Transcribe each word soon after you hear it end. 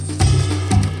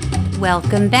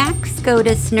Welcome back,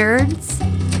 SCOTUS nerds.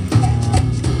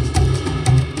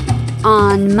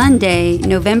 On Monday,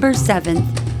 November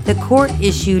 7th, the court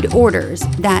issued orders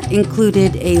that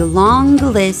included a long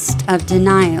list of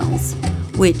denials,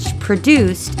 which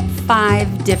produced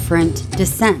 5 different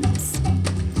dissents,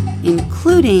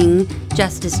 including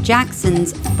Justice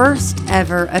Jackson's first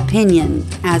ever opinion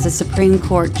as a Supreme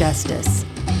Court justice,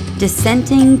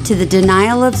 dissenting to the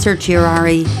denial of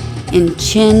certiorari in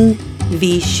Chinn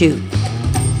v. Shoop.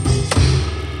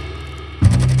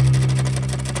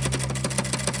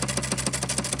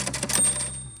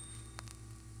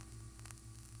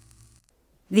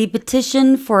 The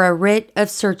petition for a writ of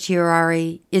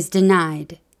certiorari is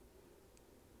denied.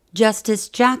 Justice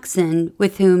Jackson,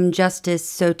 with whom Justice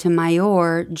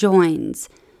Sotomayor joins,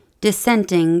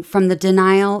 dissenting from the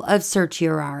denial of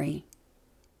certiorari.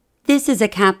 This is a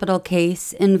capital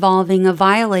case involving a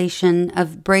violation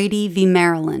of Brady v.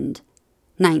 Maryland,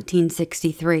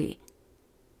 1963.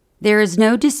 There is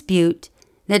no dispute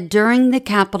that during the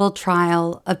capital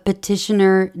trial of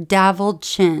petitioner Davald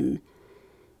Chinn,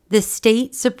 the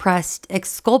state suppressed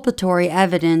exculpatory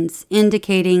evidence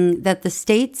indicating that the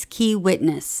state's key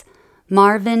witness,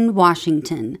 Marvin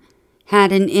Washington,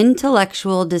 had an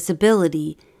intellectual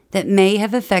disability that may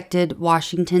have affected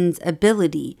Washington's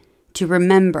ability to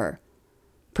remember,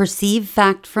 perceive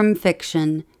fact from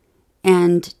fiction,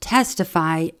 and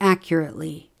testify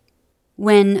accurately.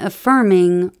 When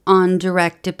affirming on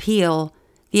direct appeal,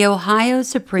 the Ohio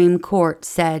Supreme Court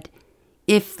said,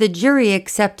 if the jury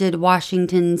accepted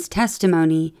Washington's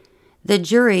testimony, the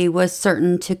jury was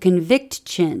certain to convict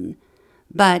Chinn,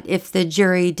 but if the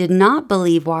jury did not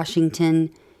believe Washington,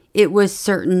 it was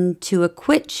certain to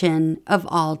acquit Chinn of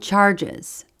all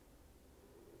charges.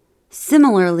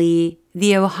 Similarly,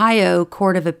 the Ohio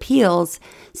Court of Appeals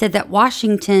said that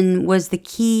Washington was the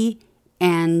key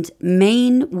and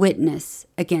main witness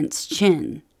against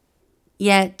Chinn.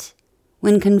 Yet,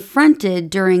 when confronted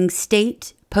during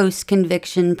state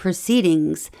post-conviction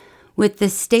proceedings with the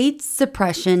state's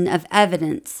suppression of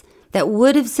evidence that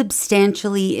would have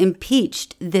substantially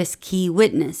impeached this key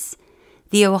witness,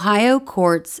 the Ohio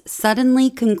courts suddenly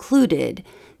concluded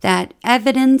that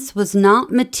evidence was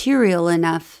not material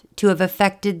enough to have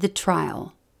affected the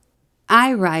trial.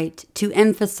 I write to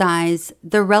emphasize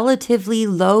the relatively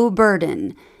low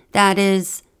burden that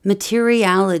is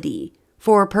materiality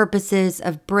for purposes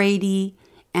of Brady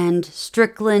and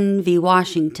Strickland v.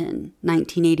 Washington,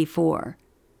 1984.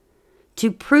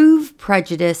 To prove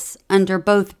prejudice under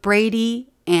both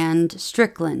Brady and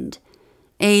Strickland,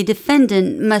 a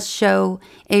defendant must show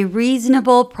a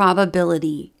reasonable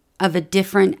probability of a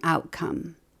different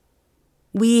outcome.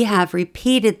 We have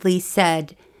repeatedly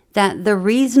said that the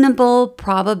reasonable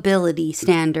probability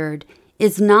standard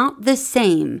is not the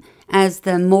same as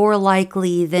the more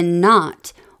likely than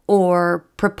not or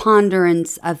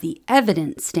preponderance of the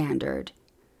evidence standard.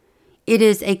 It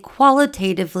is a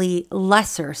qualitatively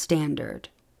lesser standard.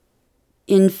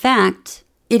 In fact,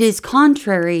 it is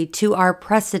contrary to our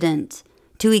precedent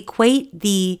to equate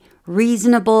the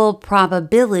reasonable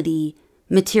probability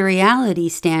materiality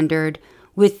standard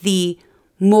with the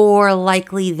more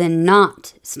likely than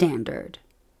not standard.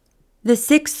 The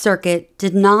Sixth Circuit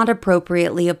did not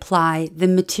appropriately apply the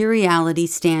materiality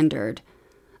standard,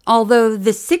 although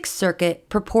the Sixth Circuit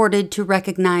purported to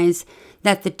recognize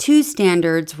that the two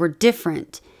standards were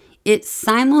different. It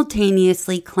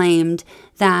simultaneously claimed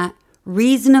that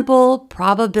reasonable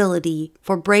probability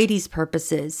for Brady's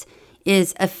purposes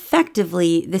is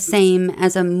effectively the same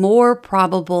as a more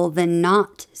probable than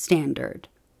not standard.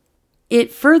 It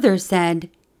further said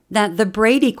that the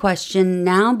Brady question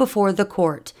now before the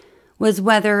court was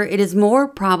whether it is more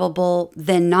probable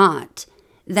than not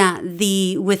that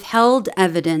the withheld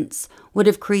evidence would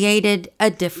have created a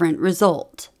different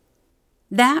result.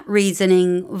 That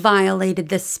reasoning violated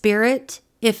the spirit,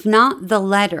 if not the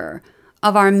letter,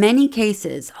 of our many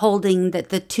cases holding that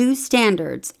the two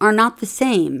standards are not the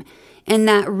same and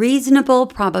that reasonable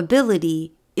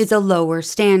probability is a lower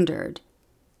standard.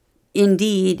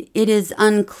 Indeed, it is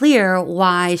unclear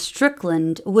why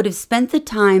Strickland would have spent the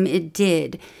time it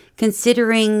did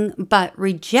considering but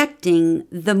rejecting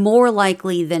the more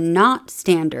likely than not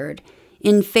standard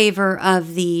in favor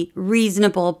of the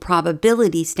reasonable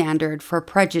probability standard for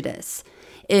prejudice,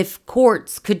 if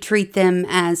courts could treat them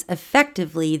as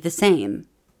effectively the same.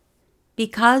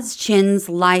 Because Chinn's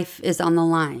life is on the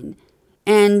line,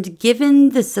 and given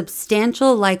the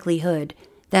substantial likelihood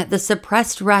that the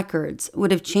suppressed records would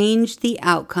have changed the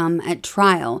outcome at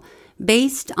trial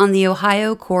based on the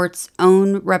Ohio court's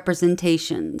own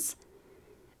representations,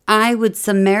 I would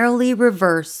summarily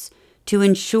reverse to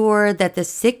ensure that the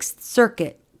Sixth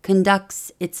Circuit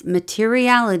conducts its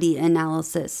materiality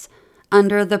analysis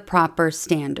under the proper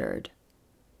standard.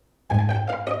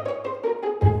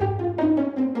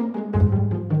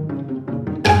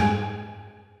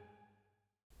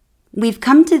 We've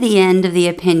come to the end of the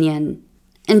opinion.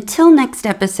 Until next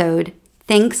episode,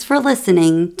 thanks for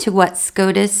listening to what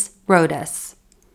SCOTUS wrote us.